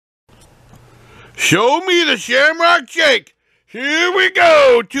Show me the Shamrock Shake. Here we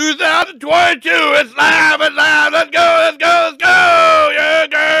go. 2022. It's live. It's live. Let's go. Let's go. Let's go. Yeah,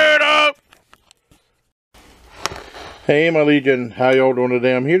 get up. Hey, my Legion. How y'all doing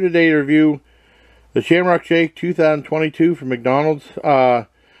today? I'm here today to review the Shamrock Shake 2022 from McDonald's. I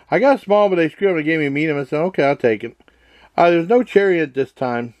got a small, but they screwed up and gave me a medium. I said, okay, I'll take it. There's no cherry at this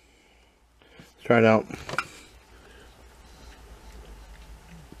time. Let's try it out.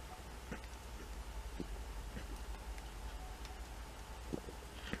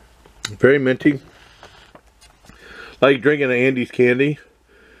 Very minty. Like drinking an Andes candy.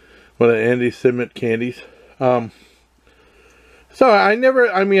 One of the Andes Cement candies. So I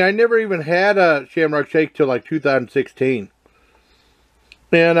never even had a Shamrock Shake till like 2016.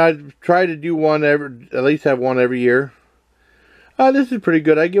 And I try to do one at least have one every year. This is pretty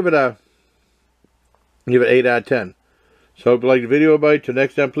good. I give it 8 out of 10. So if you like the video, everybody, till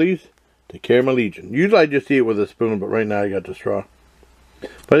next time, please take care, my Legion. Usually I just eat it with a spoon, but right now I got the straw.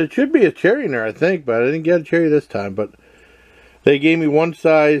 But it should be a cherry in there, I think, but I didn't get a cherry this time. But they gave me one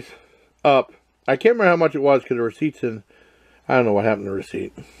size up. I can't remember how much it was because the receipt's in. I don't know what happened to the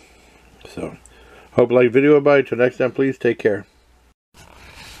receipt. So, hope you like the video, everybody. Till next time, please take care.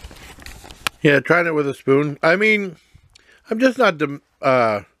 Yeah, trying it with a spoon. I mean, I'm just not the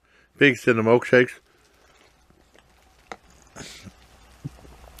biggest into milkshakes.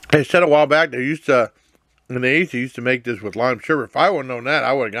 I said a while back, they used to, in the 80s, they used to make this with lime sugar. If I would have known that,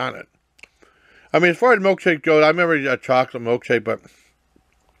 I would have gotten it. I mean, as far as milkshake goes, I remember a chocolate milkshake, but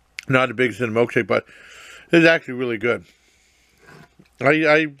not the biggest into milkshake, but it's actually really good.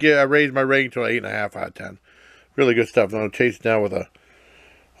 I raised my rating to an 8.5 out of 10. Really good stuff. I'm going to chase it down with a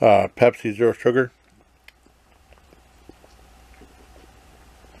Pepsi Zero Sugar.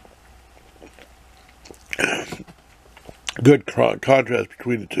 Good contrast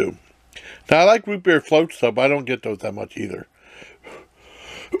between the two. Now, I like root beer floats, so but I don't get those that much either.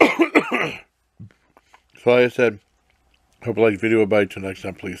 So, like I said, hope you like the video. Bye. Till next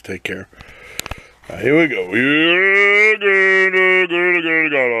time, please take care. Here we go.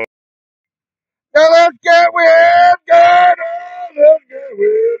 Now let's get weird, good. Let's get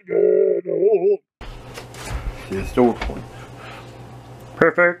weird, good. See, it's still recording.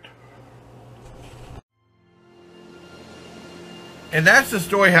 Perfect. And that's the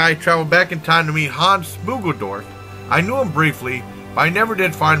story how I traveled back in time to meet Hans Smugeldorf. I knew him briefly, but I never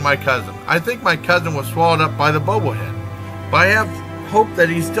did find my cousin. I think my cousin was swallowed up by the bobblehead. But I have hope that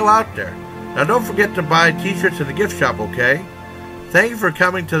he's still out there. Now don't forget to buy t-shirts in the gift shop, okay? Thank you for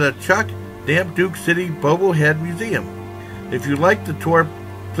coming to the Chuck Damp Duke City Bobblehead Museum. If you liked the tour,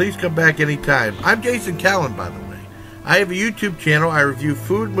 please come back anytime. I'm Jason Callan, by the way. I have a YouTube channel. I review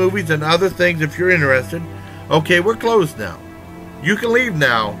food, movies, and other things if you're interested. Okay, we're closed now. You can leave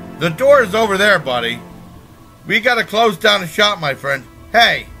now. The door is over there, buddy. We gotta close down the shop, my friend.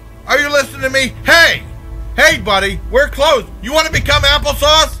 Hey, are you listening to me? Hey! Hey, buddy, we're closed. You want to become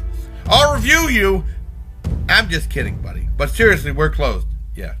applesauce? I'll review you. I'm just kidding, buddy. But seriously, we're closed.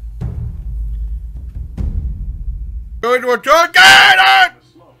 Yeah. Going to a tour guide!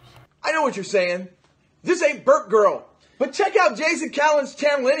 I know what you're saying. This ain't Burt Girl. But check out Jason Callan's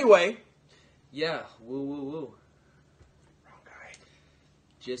channel anyway. Yeah, woo woo woo. Wrong guy.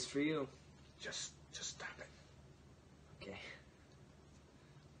 Just for you. Just stop it. Okay.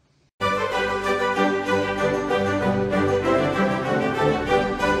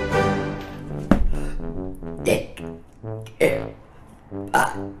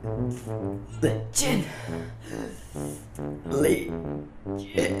 The chin.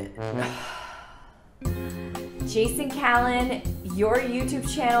 Jason Callan, your YouTube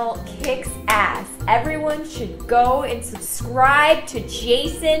channel kicks ass. Everyone should go and subscribe to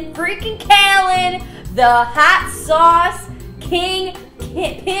Jason freaking Callan, the hot sauce king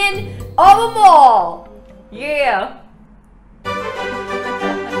pin of them all. Yeah.